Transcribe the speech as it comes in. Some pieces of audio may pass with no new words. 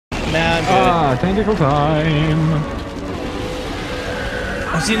Nah, I'm good. Ah, tentacle time.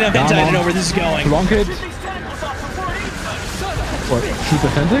 I've seen enough hentai to know where this is going. Plonk it. What? Shoot the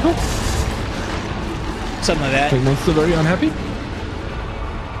tentacle? Something like that. Make monster very unhappy?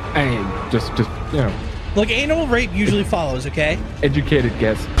 And just, you know. Look, anal rape usually follows, okay? Educated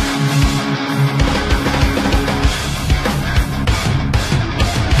guess.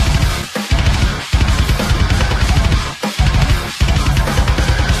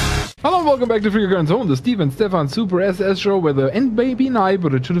 Hello and welcome back to Free Occurrence Home, the Steve and Stefan Super SS show where the end may be nigh,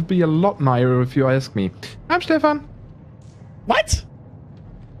 but it should have been a lot nigher if you ask me. I'm Stefan. What?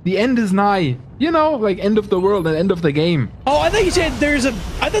 The end is nigh. You know, like end of the world and end of the game. Oh, I thought you said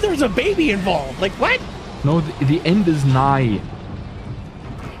I thought there was a baby involved. Like, what? No, the end is nigh.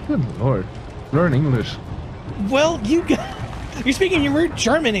 Good lord. Learn English. Well, you're speaking your weird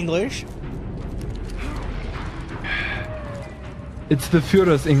German English. It's the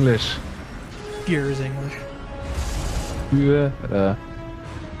Führer's English. Führer's English. Führer.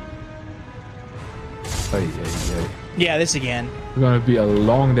 Ay. Yeah, this again. It's gonna be a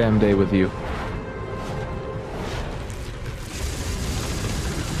long damn day with you.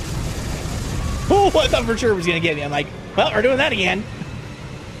 Oh, I thought for sure it was gonna get me. I'm like, well, we're doing that again.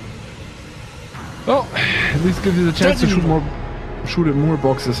 Well, at least gives you the chance to shoot at more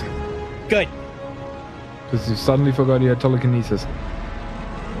boxes. Good. Because you suddenly forgot you had telekinesis.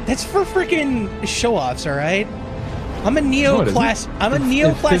 That's for freaking show-offs, all right? I'm a neoclassical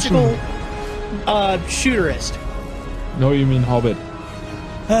shooterist. No, you mean Hobbit.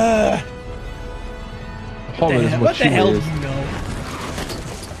 Hobbit is what the hell do you know?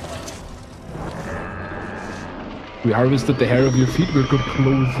 We harvested the hair of your feet with good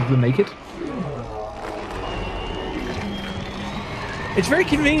clothes to the naked. It's very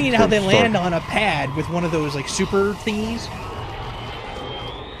convenient how they land on a pad with one of those like super thingies.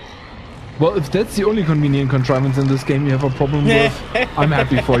 Well, if that's the only convenient contrivance in this game you have a problem with, I'm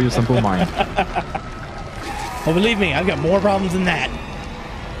happy for you, simple mind. Well, believe me, I've got more problems than that.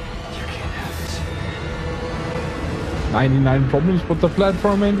 99 problems, but the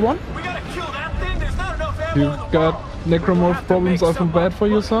platform ain't one. We gotta kill that thing. There's not enough ammo. You got Necromorph problems, I feel bad for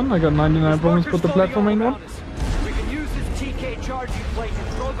you, son. I got 99 problems, but the platform ain't one. We can use this TK charging plate to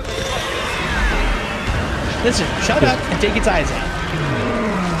throw them. Listen, shut up and take its eyes out.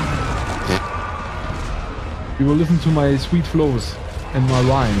 You will listen to my sweet flows and my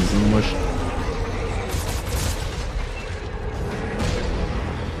rhymes in English.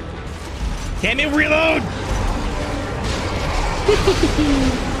 Damn it, reload!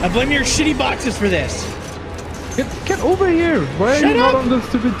 I blame your shitty boxes for this. Get over here! Why are you not on the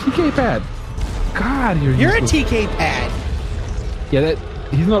stupid TK pad? God, you're useless. A TK pad. Yeah,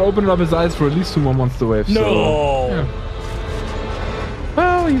 he's not opening up his eyes for at least 2 more monster waves. No. So, yeah.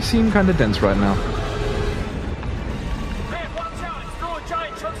 Well, you seem kind of dense right now. Man, watch out! It's throwing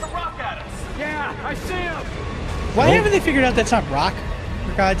giant chunks of rock at us. Yeah, I see him. Why haven't they figured out that's not rock?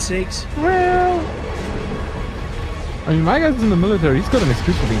 For God's sakes. Well, I mean, my guy's in the military. He's got an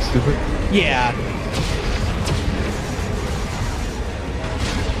excuse for being stupid. Yeah.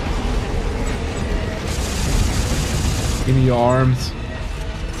 Give me your arms.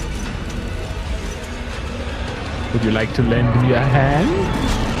 Would you like to lend me a hand?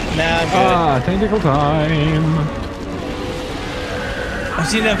 Nah, I'm good. Ah, tentacle time. I've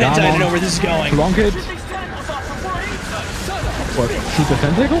seen enough hentai to know where this is going. Plonk it. These tentacles off before it eats us. What? Shoot the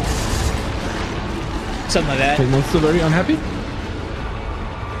tentacle? Something like that. Make monster very unhappy?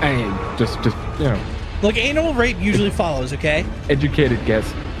 And just, you know. Look, anal rape usually follows, okay? Educated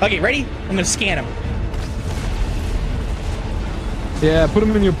guess. Okay, ready? I'm gonna scan him. Yeah, put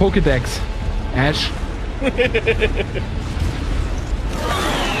him in your Pokedex, Ash.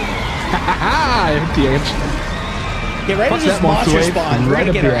 Haha! I hit the edge. Get right as this monster spawns. We're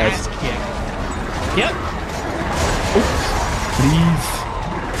gonna get our ass kicked. Yep. Oops. Please.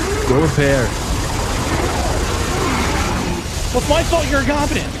 Go repair. Well, it's my fault you're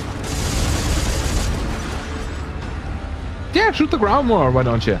incompetent. Yeah, shoot the ground more, why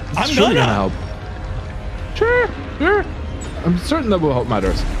don't you? It's I'm surely gonna help. Sure. I'm certain that will help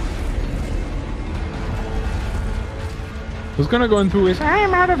matters. Who's gonna go into his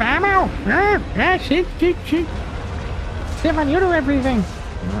I'm out of ammo! Shit. Stefan, you do everything.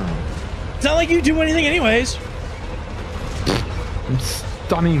 It's not like you do anything anyways. I'm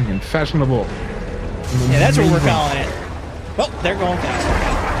stunning and fashionable. Yeah, that's what we're calling it. Well, they're going fast.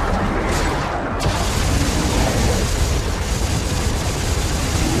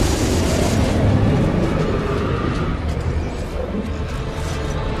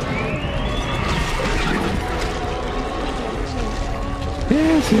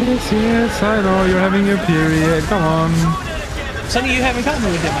 Yes, yes, I know, you're having your period, come on. Something you have in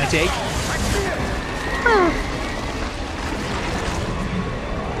common with him, I take.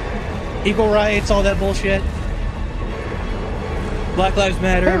 Equal rights, all that bullshit. Black Lives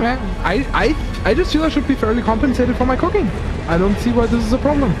Matter. Hey man, I just feel I should be fairly compensated for my cooking. I don't see why this is a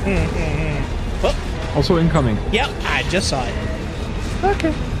problem. Oh. Also incoming. Yep, I just saw it.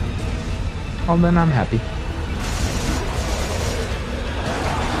 Okay. Well then I'm happy.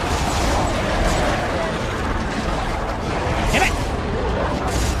 Damn it!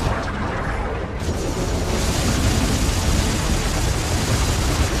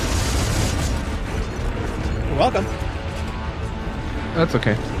 You're welcome. That's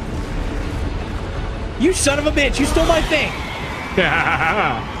okay. You son of a bitch! You stole my thing!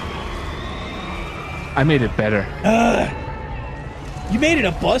 I made it better. You made it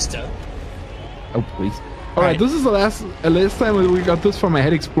a buster. Oh please. Alright, this is the last time we got this from my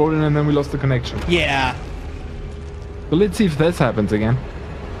head exploding and then we lost the connection. Yeah. So let's see if this happens again.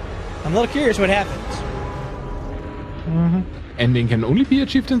 I'm a little curious what happens. Ending can only be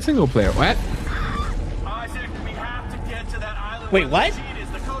achieved in single player. What? Isaac, we have to get to that island. Wait, where what? the machine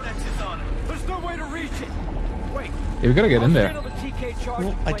is. The codex is on it. There's no way to reach it. Wait. Yeah, we gotta get in there. The TK charge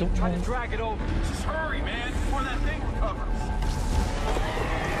Well, I don't try know. to drag it over. Just hurry, man, before that thing recovers.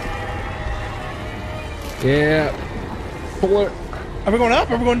 Yeah. Pull Are we going up?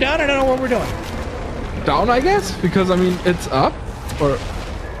 Are we going down? I don't know what we're doing. down, I guess, because I mean it's up. Or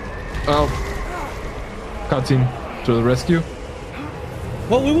cutscene to the rescue.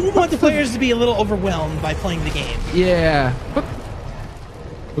 Well, we want the players to be a little overwhelmed by playing the game. Yeah.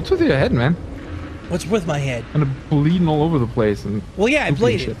 What's with your head, man? What's with my head? Kind of bleeding all over the place and. Well, yeah, I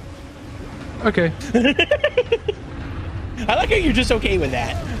played it. Okay. I like how you're just okay with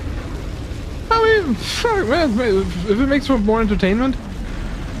that. I mean, fuck, man. If it makes for more entertainment.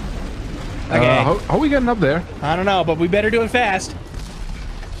 Okay. How are we getting up there? I don't know, but we better do it fast.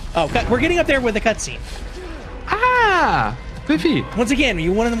 Oh, we're getting up there with a cutscene. Ah! Biffy! Once again,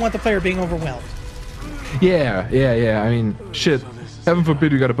 you want the player being overwhelmed. Yeah. I mean, shit. Heaven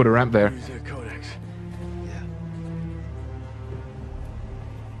forbid we gotta put a ramp there. Codex. Yeah.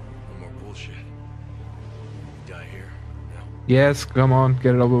 No more bullshit. Die here. No. Yes, come on,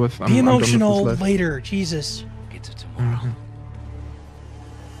 get it over with. Be I'm done with emotional this life. later, Jesus. Get to tomorrow.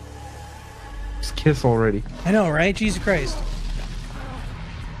 Just kiss already. I know, right? Jesus Christ.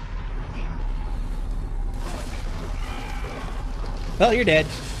 Well, you're dead.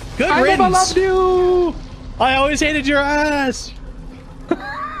 Good I riddance. never loved you! I always hated your ass.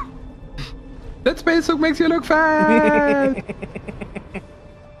 That space hook makes you look fat!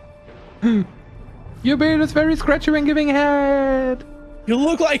 Your beard is very scratchy when giving head! You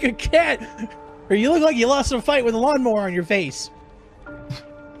look like a cat. Or you look like you lost a fight with a lawnmower on your face.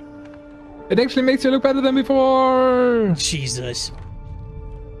 It actually makes you look better than before! Jesus.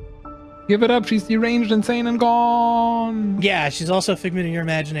 Give it up, she's deranged, insane, and gone! Yeah, she's also a figment of your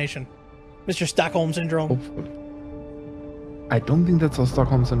imagination. Mr. Stockholm Syndrome. Hopefully. I don't think that's how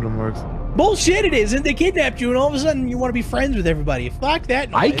Stockholm Syndrome works. Bullshit it isn't. They kidnapped you and all of a sudden you want to be friends with everybody. Fuck that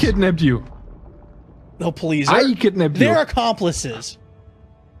noise. I kidnapped you! Oh, please. I kidnapped you! They're accomplices.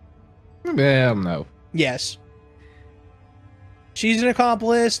 Well, no. Yes. She's an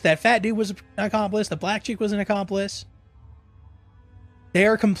accomplice. That fat dude was an accomplice. The black chick was an accomplice. They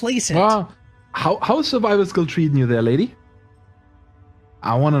are complacent. Well, how's survival skill treating you there, lady?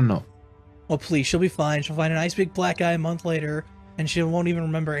 I want to know. Oh, please. She'll be fine. She'll find a nice big black guy a month later, and she won't even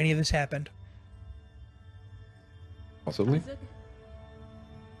remember any of this happened. Possibly.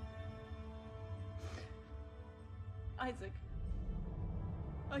 Isaac,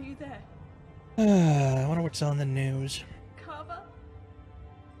 are you there? I wonder what's on the news. Carver?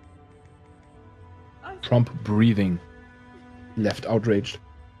 Isaac, Trump breathing. Left outraged.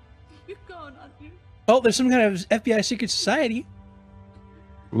 you're gone, aren't you? Oh, there's some kind of FBI secret society.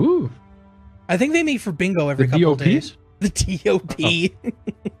 Ooh. I think they meet for bingo every The couple of DOP? days. The TOP. The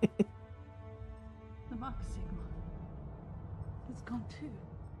Mark Sigma is gone too.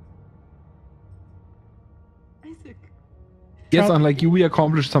 Isaac. Yes, Trump- unlike you, we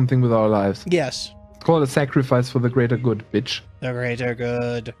accomplished something with our lives. Yes. It's called a sacrifice for the greater good, bitch. The greater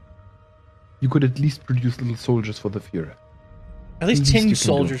good. You could at least produce little soldiers for the Fuhrer. At least Least you 10 can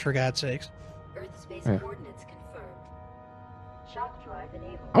soldiers, do. for God's sakes. Earth space Yeah. coordinates confirmed. Shock drive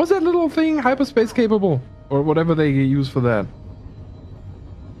enabled. How's that little thing hyperspace capable? Or whatever they use for that.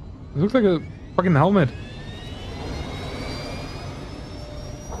 It looks like a fucking helmet.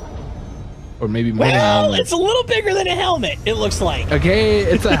 Or maybe more than a Well, helmet. it's a little bigger than a helmet, it looks like. Okay,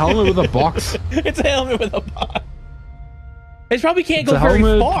 it's a helmet with a box. It's a helmet with a box. It probably can't It's go a very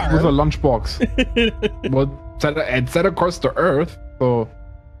helmet far. with a lunchbox. Well, it said across the Earth, so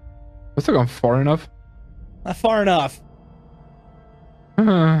must have gone far enough. Not far enough.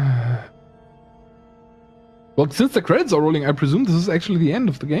 Well, since the credits are rolling, I presume this is actually the end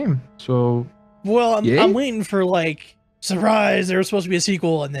of the game. So, Well, Yay? I'm waiting for like surprise. There was supposed to be a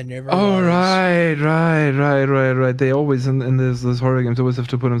sequel, and then never. oh was. right. They always in this horror games always have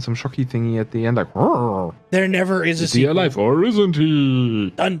to put in some shocky thingy at the end, like, "Rrr, There never is a is he sequel. alive or isn't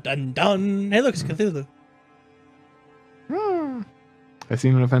he?" Dun dun dun. Hey, look, it's Cthulhu. I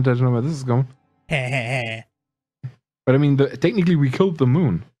seem to have know where this is going. we But I mean, technically, we killed the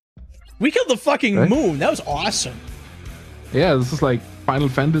moon. killed the fucking Right? moon. That was awesome. Yeah, this is like Final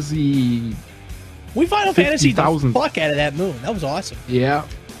Fantasy. We Final Fantasy the 50,000. fuck out of that moon. That was awesome. Yeah,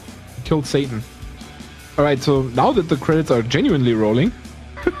 killed Satan. All right, so now that the credits are genuinely rolling,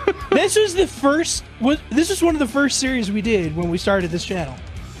 This was the first. This was one of the first series we did when we started this channel.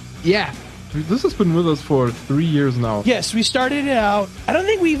 yeah, this has been with us for 3 years now. Yes, we started it out. I don't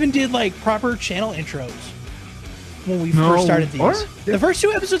think we even did like proper channel intros when we No, first started these. or- The first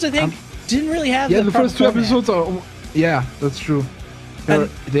 2 episodes, I think, didn't really have. Yeah, the the proper first 2 format. episodes are. Yeah, that's true. And-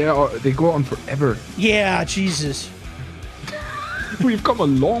 They go on forever. Yeah, Jesus. We've come a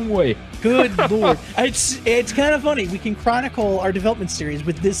long way. Good lord. It's kind of funny. We can chronicle our development series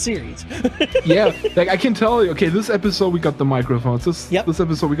with this series. Yeah, like I can tell you. Okay, this episode we got the microphones. This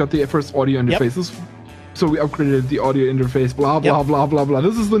episode we got the first audio interface. So we upgraded the audio interface. Blah blah blah blah blah.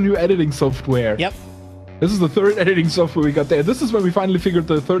 This is the new editing software. Yep. This is the 3rd editing software we got there. This is when we finally figured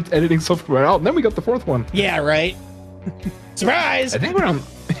the 3rd editing software out. And then we got the 4th one. Yeah, right. Surprise! I think we're on.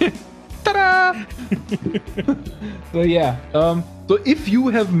 Ta-da! So yeah. So if you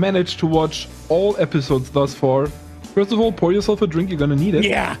have managed to watch all episodes thus far, first of all, pour yourself a drink. You're gonna need it.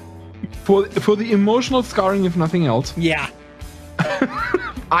 Yeah. For the emotional scarring, if nothing else. Yeah.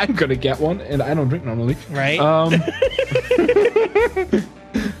 I'm gonna get one, and I don't drink normally. Right.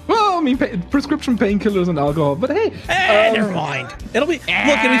 Well, I mean, prescription painkillers and alcohol, but hey. Never mind. It'll be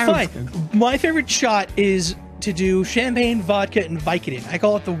fine. My favorite shot is to do champagne, vodka, and Vicodin. I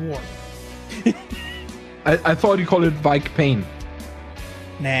call it the war. I thought you called it Vike Pain.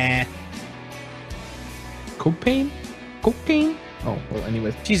 Nah. Cocaine? Cocaine? Oh, well,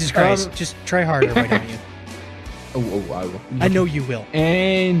 anyways. Jesus Christ. Just try harder, why don't you? Oh, I will. I know you will.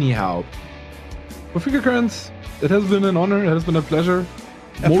 Anyhow. For Figure Currents, it has been an honor. It has been a pleasure.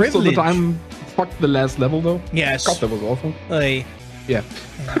 A Most privilege. of the time, fuck the last level, though. Yes. God, that was awful. Like, Yeah.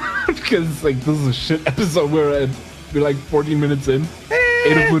 Because, like, this is a shit episode. We're like 14 minutes in.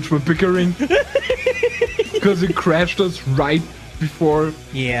 8 of which were bickering. Because it crashed us right before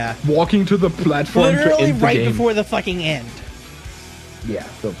yeah. walking to the platform to Literally end the right game. before the fucking end. Yeah,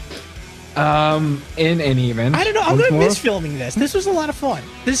 so... in any event... I don't know. I'm once going to more- miss filming this. This was a lot of fun.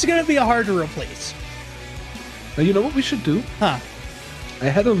 This is going to be a hard to replace. Now, you know what we should do? Huh. I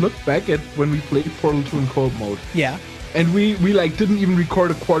had a look back at when we played Portal 2 in co-op mode. Yeah. And we like didn't even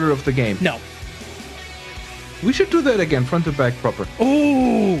record a quarter of the game. No. We should do that again, front to back proper.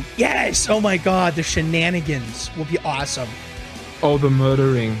 Ooh, yes. Oh my God. The shenanigans will be awesome. Oh, the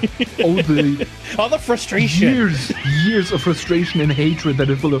murdering. Oh, the All the frustration. years of frustration and hatred that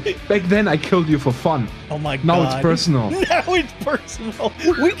it will have. Back then, I killed you for fun. Oh my God. Now it's personal. Now it's personal.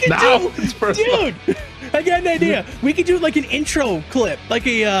 We could Now do, it's personal. dude. I got an idea. We could do like an intro clip, like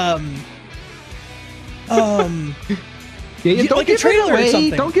a Yeah, don't like a give trailer or it away.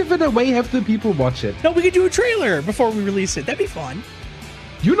 something. Don't give it away. Have the people watch it. No, we could do a trailer before we release it. That'd be fun.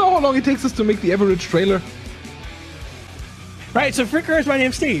 You know how long it takes us to make the average trailer? Right. So, Frickers, my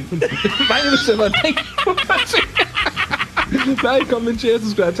name's Steve. My name is Stefan. Thank you for watching. Like, comment, share,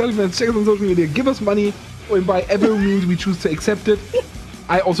 subscribe, tell your friends, check us on social media, give us money, or by every means we choose to accept it.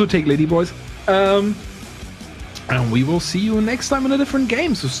 I also take ladyboys. And we will see you next time in a different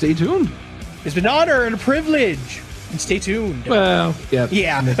game, so stay tuned. It's been an honor and a privilege. And stay tuned. Well, yeah.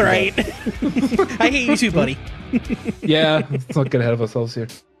 Yeah, right. I hate you too, buddy. Yeah, let's not get ahead of ourselves here.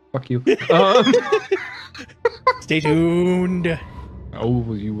 Fuck you. Stay tuned.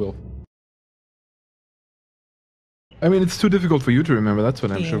 Oh, you will. I mean, it's too difficult for you to remember, that's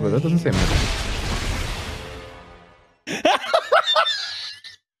what I'm sure, but that doesn't say much.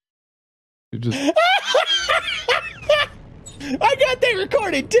 You just... I got that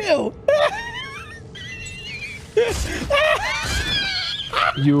recorded too.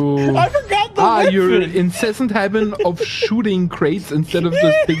 You... I forgot the your weapon. incessant habit of shooting crates instead of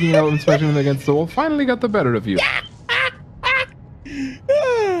just picking up and smashing them against the wall finally got the better of you.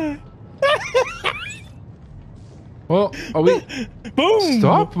 Well, are we... Boom.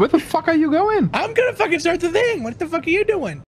 Stop? Where the fuck are you going? I'm gonna fucking start the thing. What the fuck are you doing?